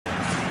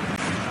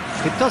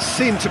It does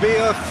seem to be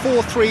a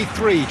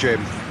 4-3-3,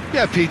 Jim.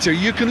 Yeah, Peter,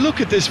 you can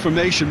look at this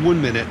formation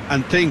 1 minute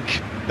and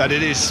think that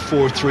it is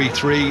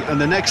 4-3-3,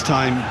 and the next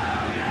time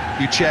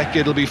you check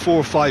it'll be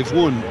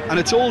 4-5-1, and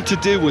it's all to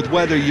do with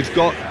whether you've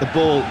got the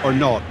ball or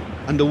not,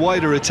 and the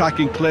wider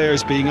attacking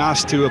players being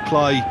asked to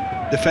apply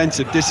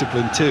defensive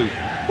discipline too.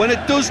 When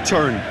it does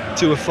turn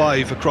to a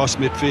 5 across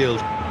midfield,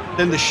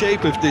 then the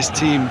shape of this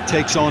team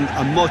takes on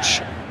a much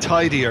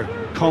tidier,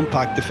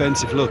 compact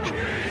defensive look.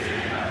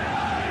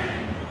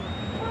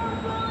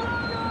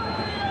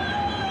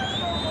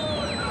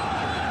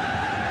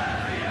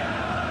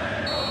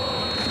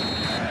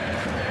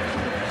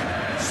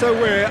 So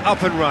we're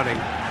up and running.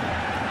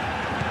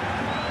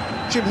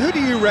 Jim, who do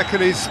you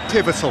reckon is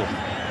pivotal?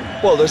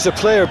 Well, there's a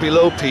player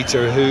below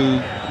Peter who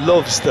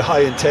loves the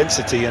high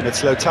intensity, and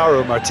it's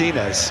Lautaro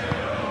Martinez.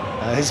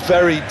 His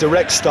very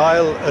direct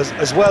style,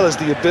 as well as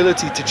the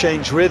ability to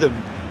change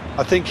rhythm,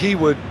 I think he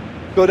would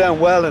go down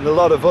well in a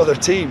lot of other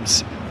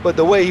teams. But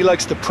the way he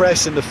likes to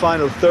press in the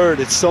final third,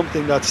 it's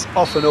something that's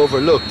often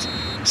overlooked,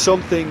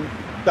 something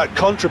that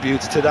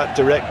contributes to that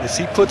directness.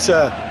 He puts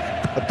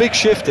a big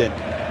shift in.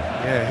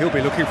 Yeah, he'll be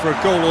looking for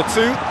a goal or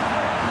two.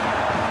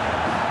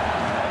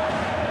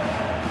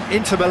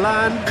 Inter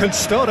Milan can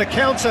start a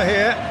counter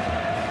here.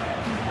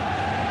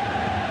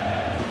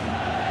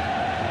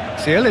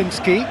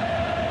 Zielinski.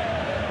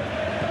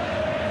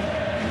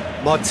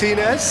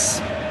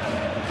 Martinez.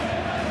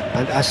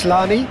 And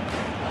Aslani.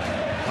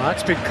 Oh,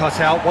 that's been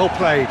cut out, well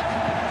played.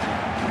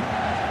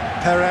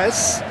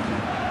 Perez.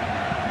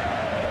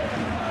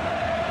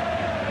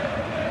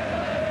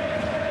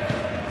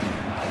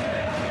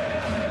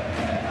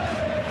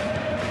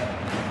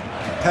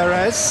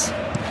 Perez.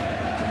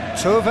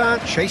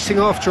 Thauvin chasing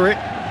after it.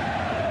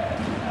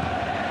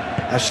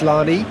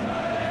 Aslani.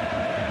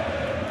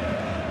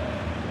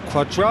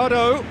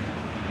 Cuadrado.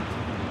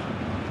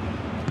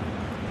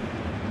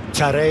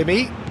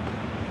 Taremi.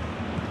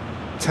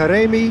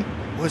 Taremi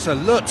was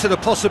alert to the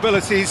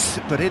possibilities,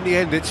 but in the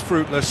end it's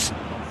fruitless.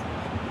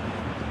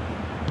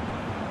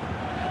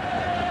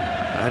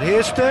 And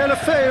here's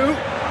Deulofeu.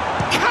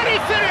 Can he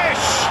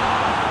finish?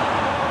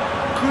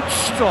 Good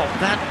stop,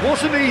 that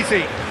wasn't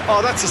easy.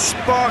 Oh, that's a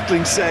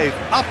sparkling save,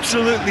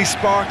 absolutely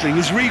sparkling.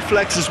 His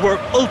reflexes were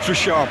ultra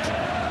sharp.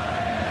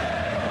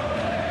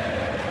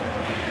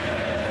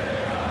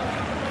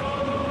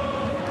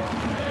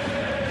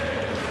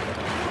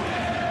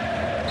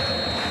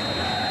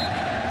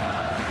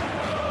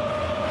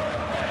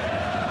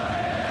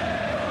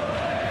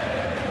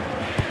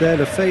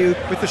 Deulofeu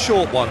with the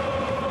short one.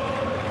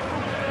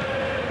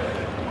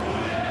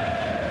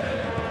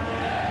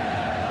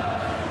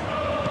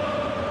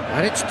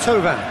 And it's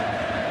Thauvin.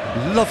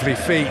 Lovely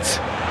feet.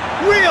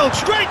 Real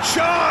great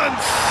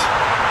chance!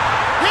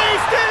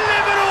 He's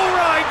delivered all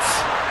right!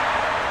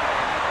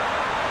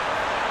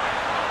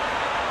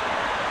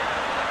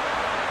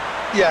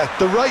 Yeah,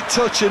 the right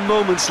touch in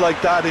moments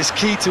like that is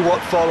key to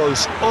what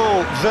follows.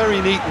 All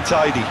very neat and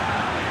tidy.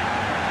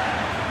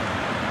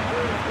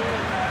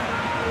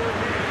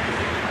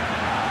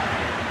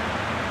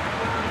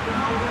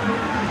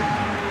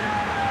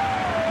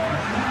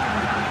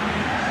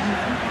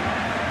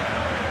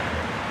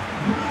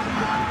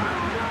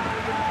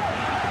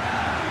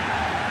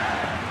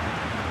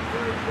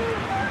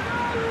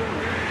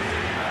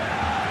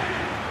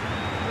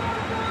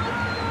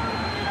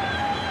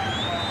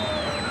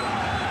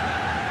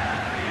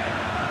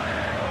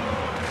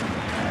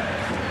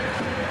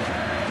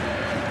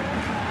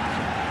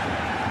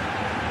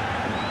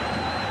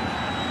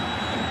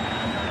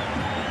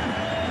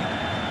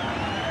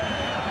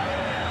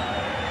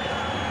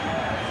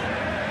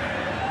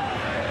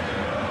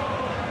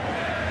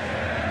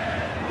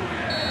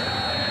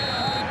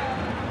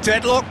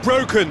 Deadlock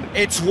broken,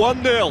 it's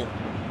 1-0.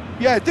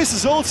 Yeah, this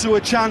is also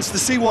a chance to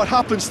see what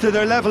happens to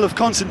their level of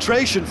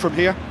concentration from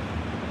here.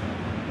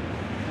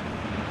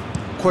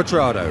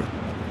 Cuadrado,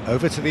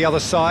 over to the other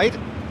side.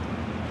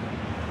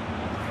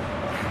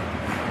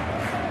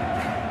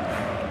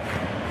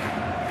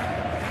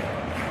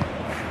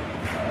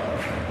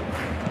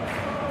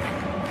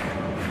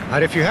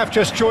 And if you have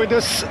just joined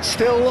us,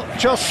 still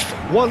just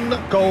one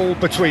goal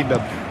between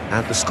them.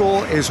 And the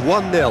score is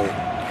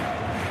 1-0.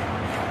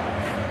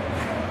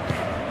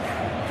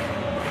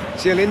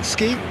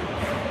 Zielinski.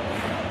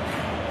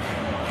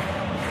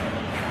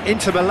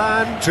 Inter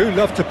Milan do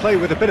love to play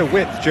with a bit of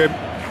width, Jim.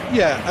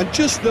 Yeah, and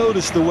just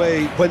notice the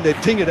way, when they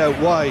ping it out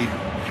wide,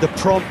 the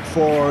prompt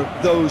for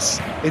those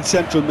in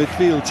central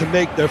midfield to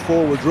make their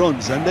forward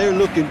runs, and they're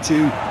looking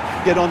to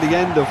get on the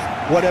end of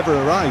whatever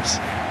arrives.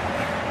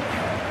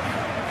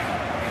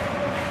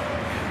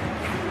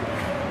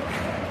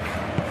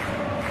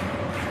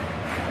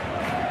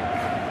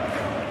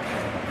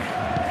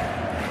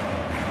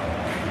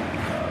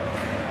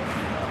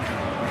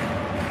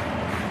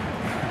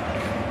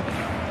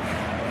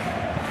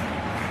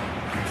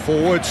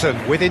 Forwards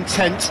and with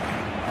intent.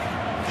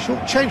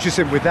 Short changes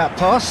him with that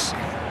pass.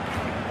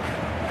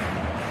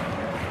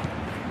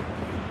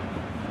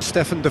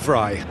 Stefan de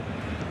Vrij.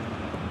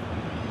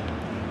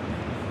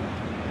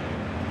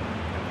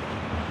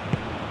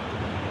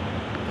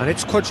 And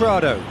it's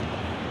Cuadrado.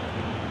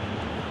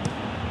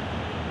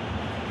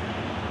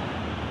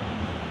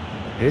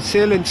 Here's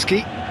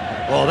Zielinski.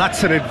 Oh,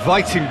 that's an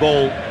inviting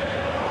ball.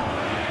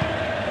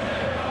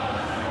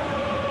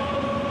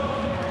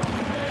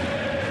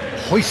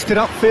 Hoisted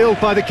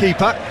upfield by the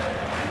keeper.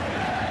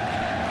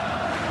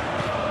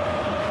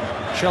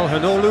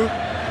 Çalhanoğlu.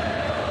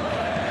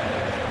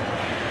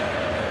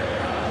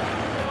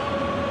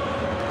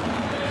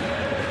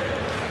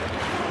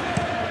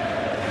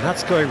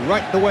 That's going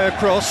right the way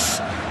across.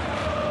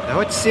 Now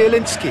it's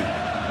Zielinski.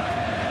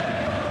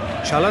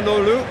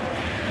 Çalhanoğlu.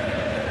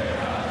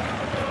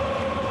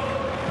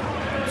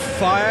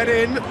 Fired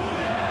in.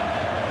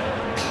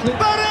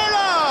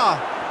 Barella!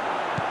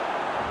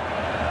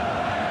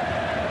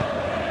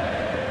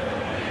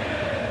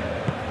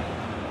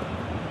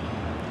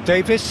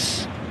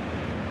 Davis.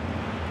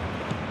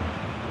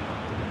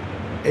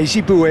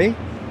 Ezibue.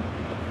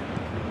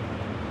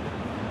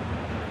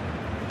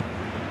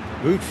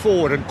 Moved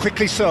forward and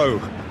quickly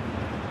so.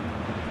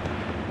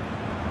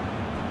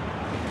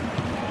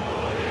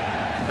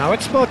 Now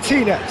it's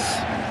Martinez.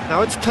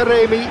 Now it's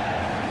Taremi.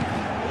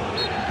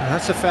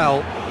 That's a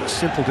foul.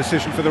 Simple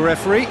decision for the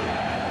referee.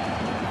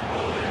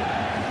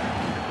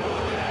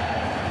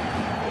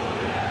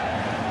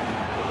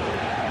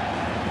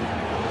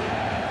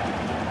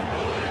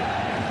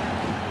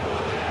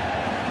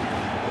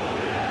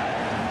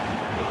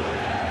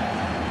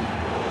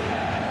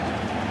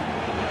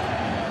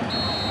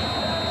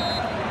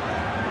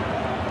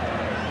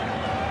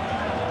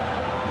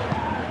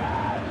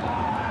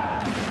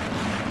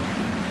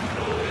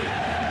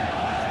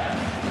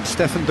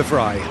 Stefan de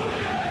Vrij.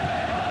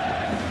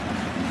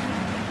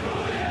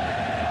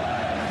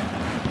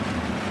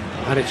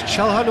 And it's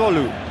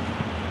Çalhanoğlu.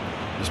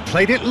 He's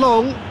played it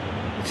long.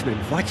 It's an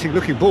inviting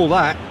looking ball,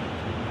 that.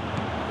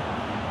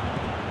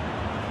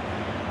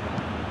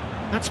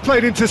 That's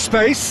played into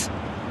space.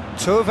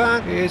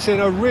 Thauvin is in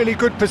a really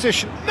good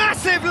position.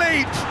 Massive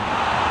leap!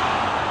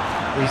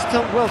 He's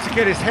done well to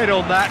get his head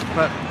on that,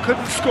 but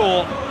couldn't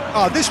score.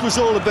 Oh, this was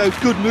all about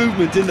good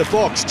movement in the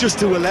box, just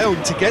to allow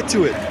him to get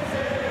to it.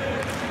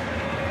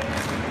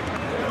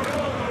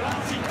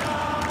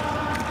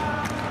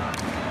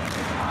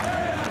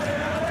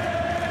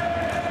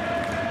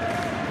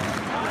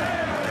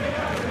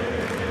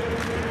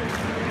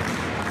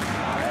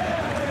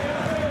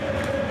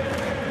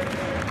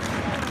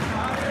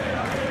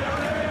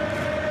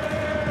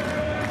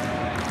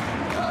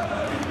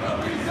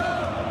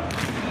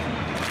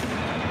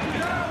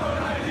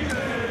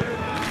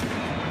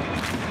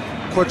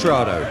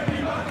 Cuadrado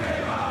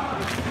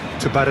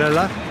to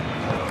Barella.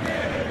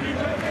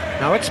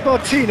 Now it's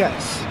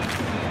Martinez.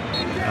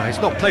 No, he's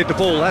not played the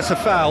ball, that's a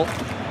foul.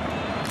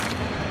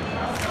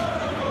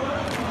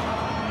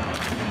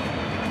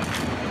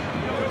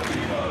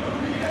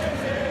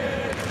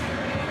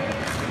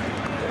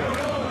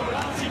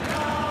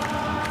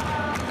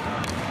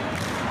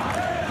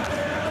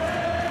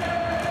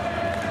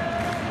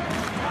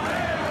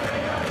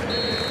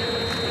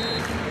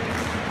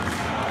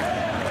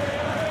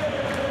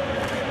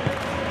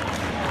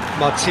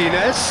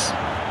 Martinez.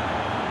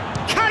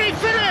 Can he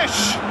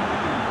finish?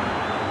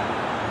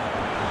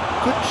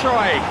 Good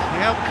try. The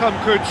outcome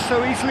could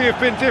so easily have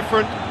been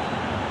different.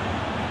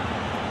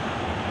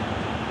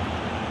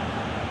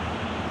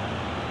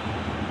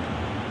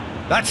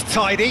 That's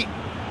tidy.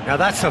 Now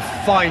that's a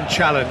fine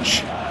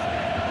challenge.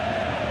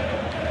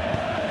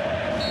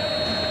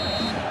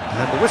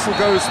 And the whistle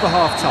goes for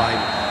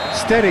half-time.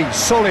 Steady,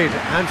 solid,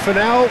 and for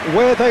now,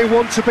 where they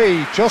want to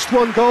be. Just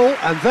one goal,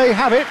 and they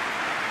have it.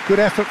 Good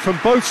effort from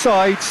both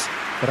sides,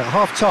 but at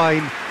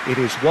half-time, it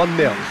is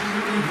 1-0.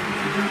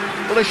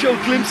 Well, they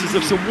showed glimpses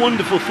of some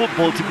wonderful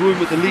football to go in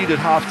with the lead at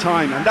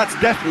half-time, and that's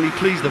definitely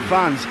pleased the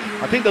fans.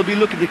 I think they'll be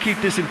looking to keep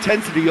this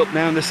intensity up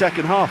now in the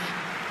second half.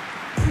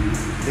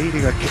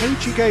 Leading a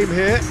cagey game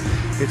here.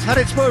 It's had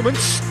its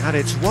moments, and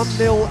it's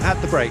 1-0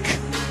 at the break.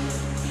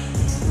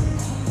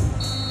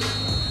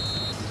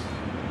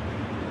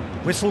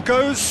 Whistle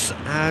goes,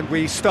 and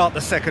we start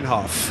the second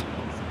half.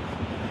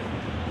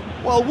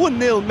 Well,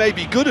 1-0 may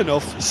be good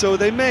enough, so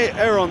they may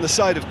err on the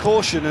side of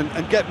caution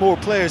and get more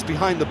players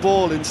behind the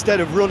ball instead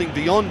of running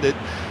beyond it.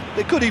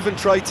 They could even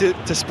try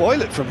to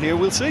spoil it from here,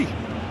 we'll see.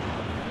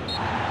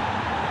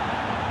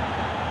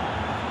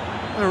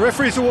 The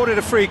referee's awarded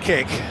a free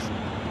kick.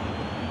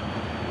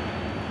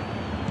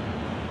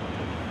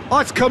 Oh,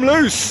 it's come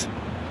loose.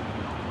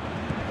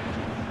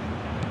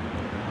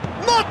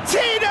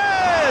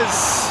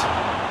 Martinez!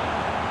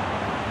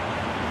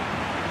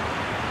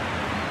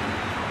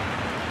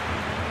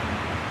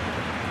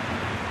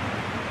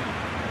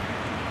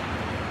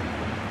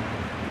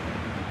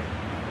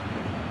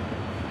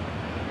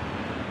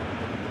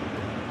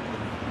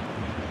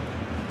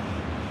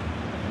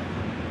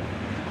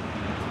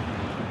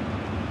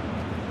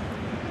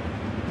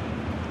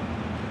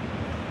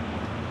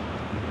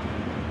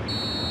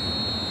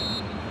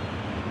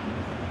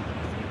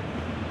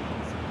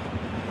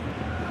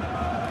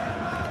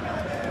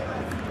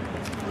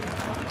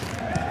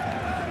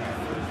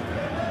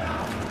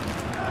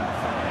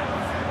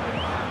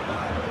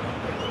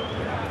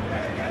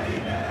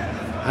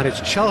 And it's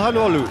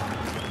Çalhanoğlu.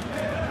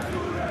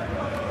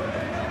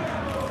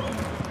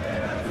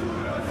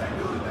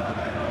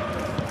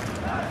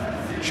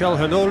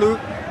 Çalhanoğlu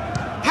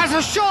has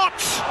a shot!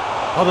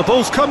 Oh, the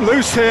ball's come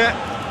loose here.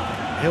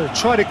 He'll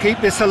try to keep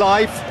this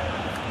alive.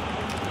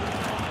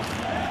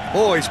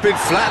 Oh, he's been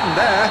flattened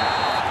there.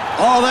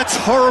 Oh, that's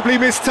horribly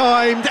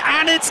mistimed,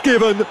 and it's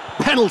given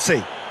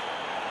penalty.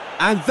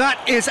 And that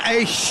is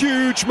a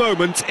huge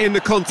moment in the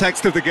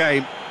context of the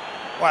game.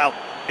 Well,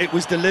 it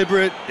was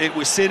deliberate, it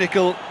was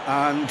cynical,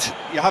 and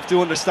you have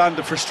to understand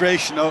the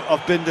frustration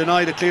of being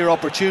denied a clear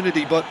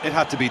opportunity, but it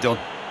had to be done.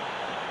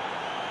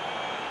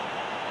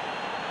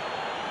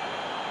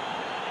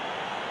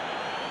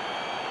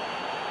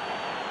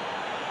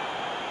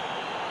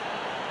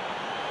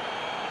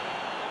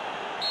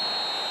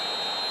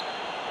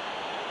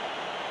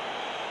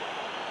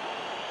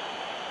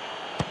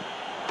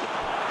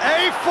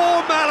 A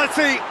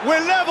formality,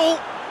 we're level.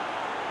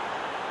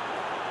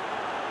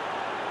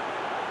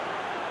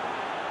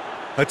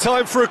 A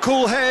time for a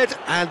cool head,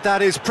 and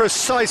that is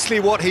precisely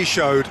what he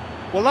showed.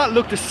 Well, that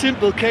looked a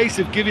simple case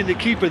of giving the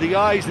keeper the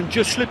eyes and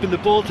just slipping the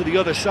ball to the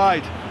other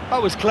side.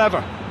 That was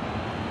clever.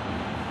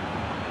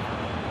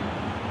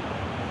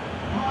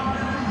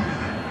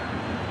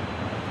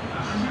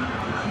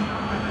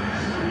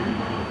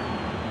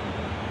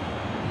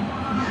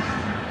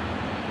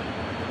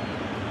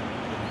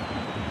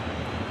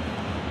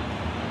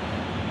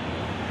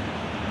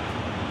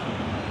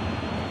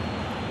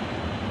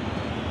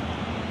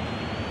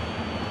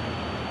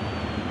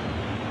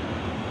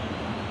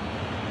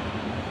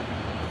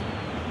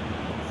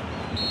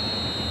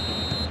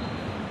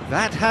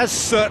 That has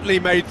certainly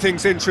made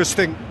things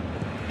interesting.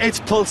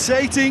 It's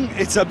pulsating,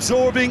 it's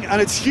absorbing,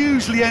 and it's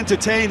hugely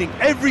entertaining.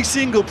 Every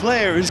single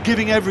player is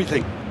giving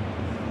everything.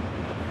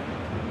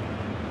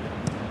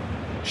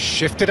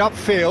 Shifted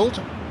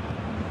upfield.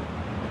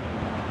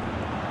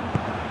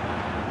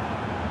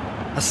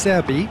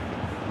 Acerbi.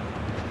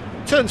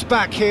 Turns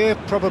back here,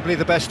 probably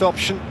the best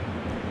option.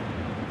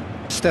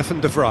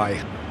 Stefan de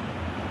Vrij.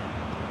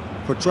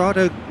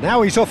 Quadrado,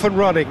 now he's off and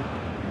running.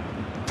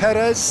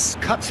 Perez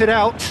cuts it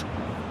out.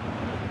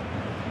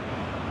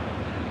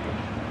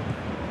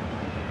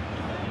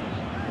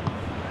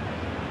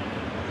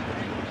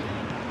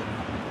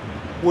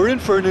 We're in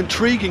for an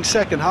intriguing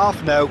second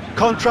half now,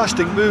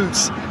 contrasting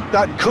moods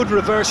that could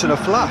reverse in a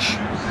flash.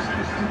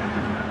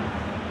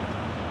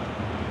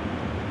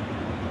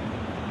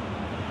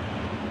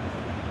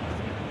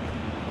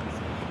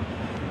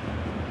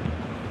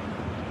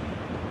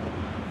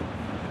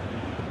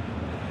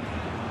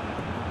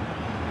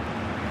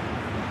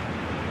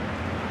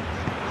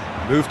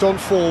 Moved on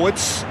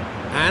forwards,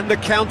 and the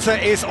counter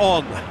is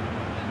on.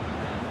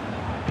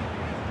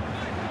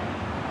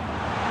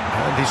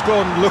 And he's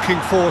gone looking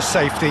for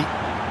safety.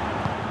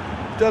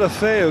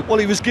 Deulofeu, well,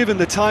 he was given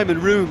the time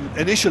and room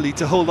initially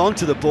to hold on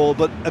to the ball,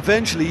 but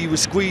eventually he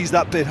was squeezed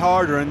that bit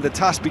harder and the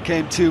task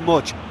became too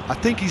much. I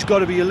think he's got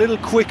to be a little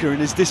quicker in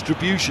his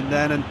distribution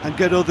then and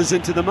get others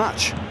into the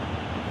match.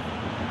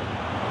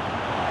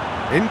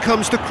 In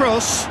comes the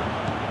cross.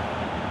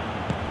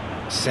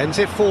 Sends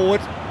it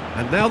forward,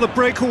 and now the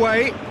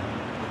breakaway.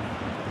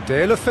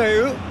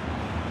 Deulofeu.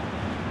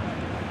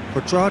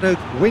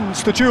 Quadrado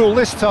wins the duel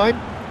this time.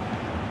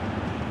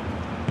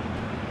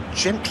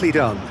 Gently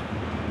done.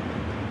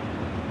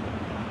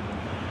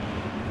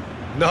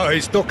 No,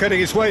 he's not getting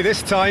his way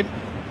this time.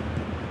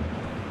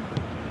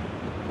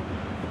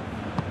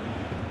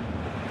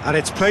 And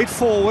it's played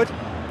forward.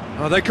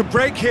 Oh, they could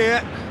break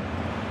here.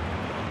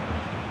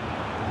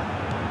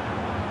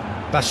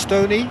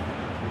 Bastoni.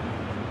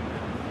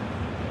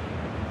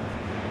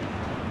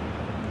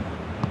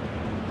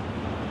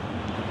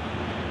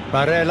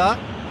 Barella.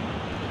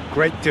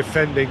 Great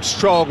defending,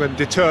 strong and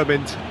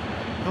determined.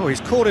 Oh,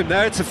 he's caught him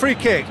there, it's a free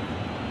kick.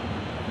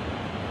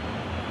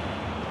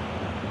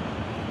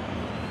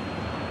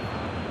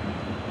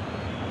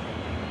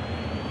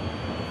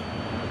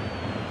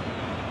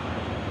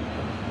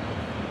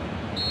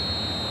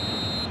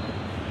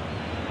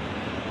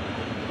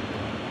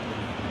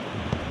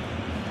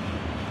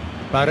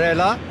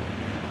 Barella.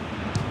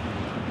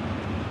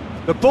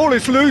 The ball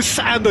is loose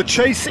and the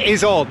chase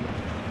is on.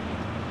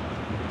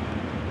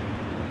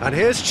 And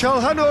here's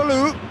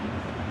Çalhanoğlu.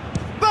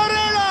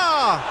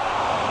 Barella!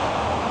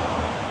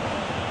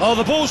 Oh,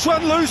 the ball's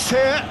run loose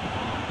here.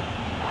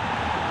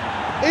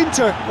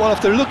 Inter, well,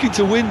 if they're looking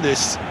to win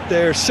this,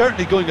 they're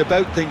certainly going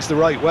about things the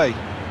right way.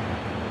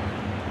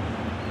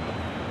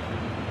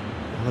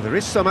 Well, there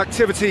is some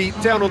activity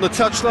down on the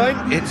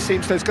touchline. It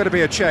seems there's going to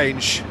be a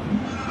change.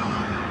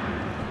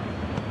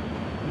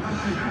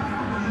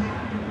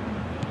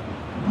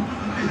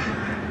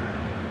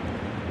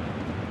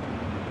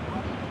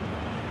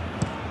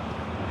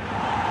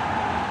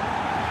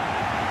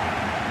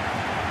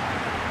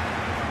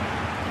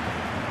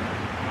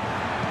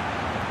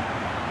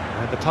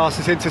 The pass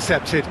is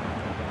intercepted.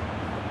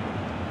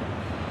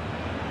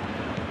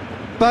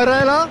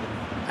 Barella,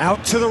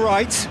 out to the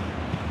right.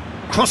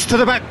 Cross to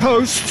the back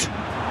post.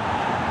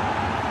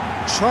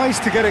 Tries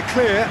to get it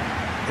clear.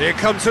 Here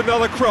comes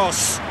another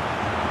cross.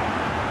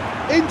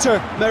 Inter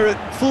merit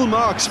full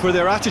marks for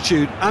their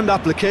attitude and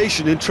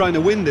application in trying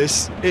to win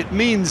this. It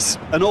means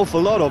an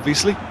awful lot,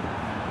 obviously.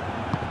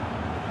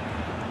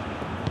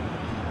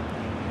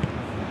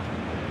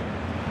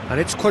 And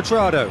it's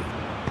Cuadrado.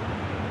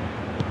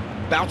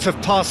 Bout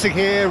of passing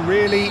here,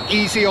 really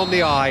easy on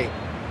the eye.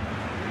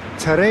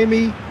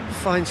 Taremi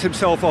finds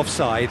himself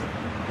offside.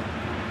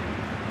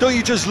 Don't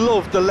you just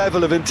love the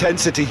level of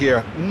intensity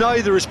here?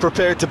 Neither is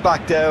prepared to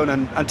back down,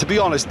 and to be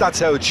honest, that's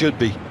how it should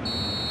be.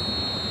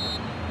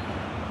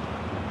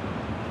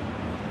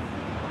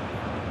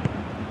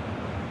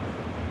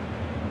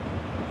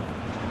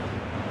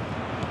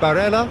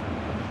 Barella.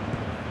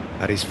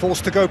 And he's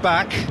forced to go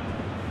back.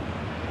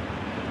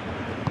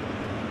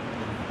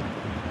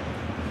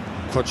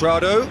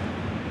 Cuadrado.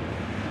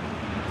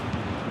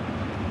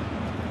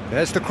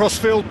 There's the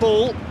crossfield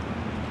ball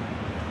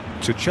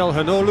to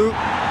Çalhanoğlu.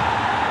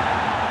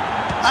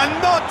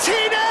 And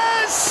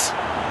Martinez!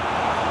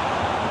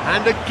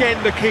 And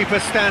again the keeper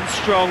stands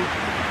strong.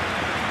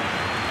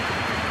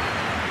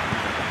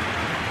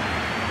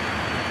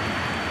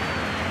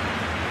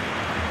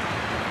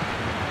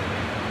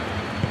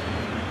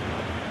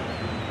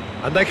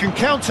 And they can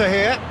counter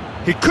here.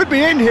 He could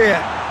be in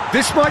here.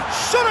 This might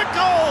shot a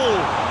goal!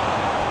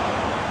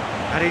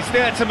 And he's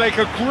there to make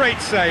a great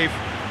save.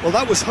 Well,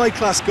 that was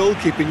high-class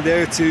goalkeeping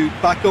there to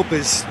back up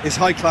his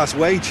high-class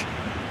wage.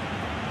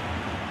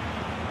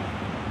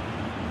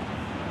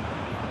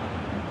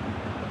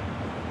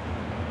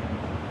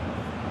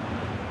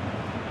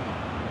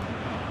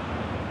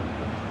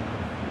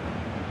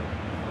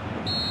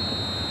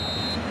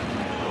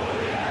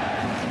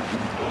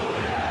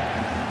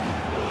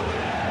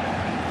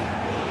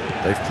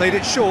 They've played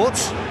it short.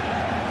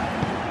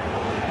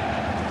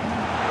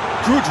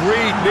 Good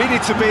read,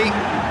 needed to be.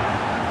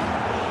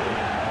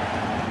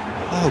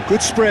 Oh,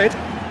 good spread.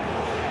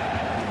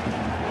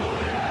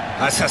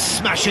 That's a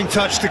smashing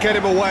touch to get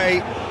him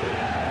away.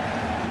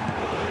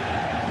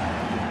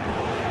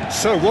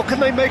 So, what can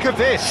they make of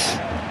this?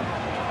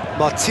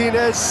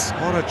 Martinez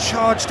on a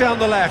charge down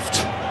the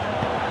left.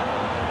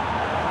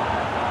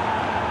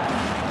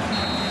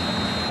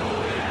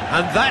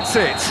 And that's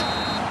it.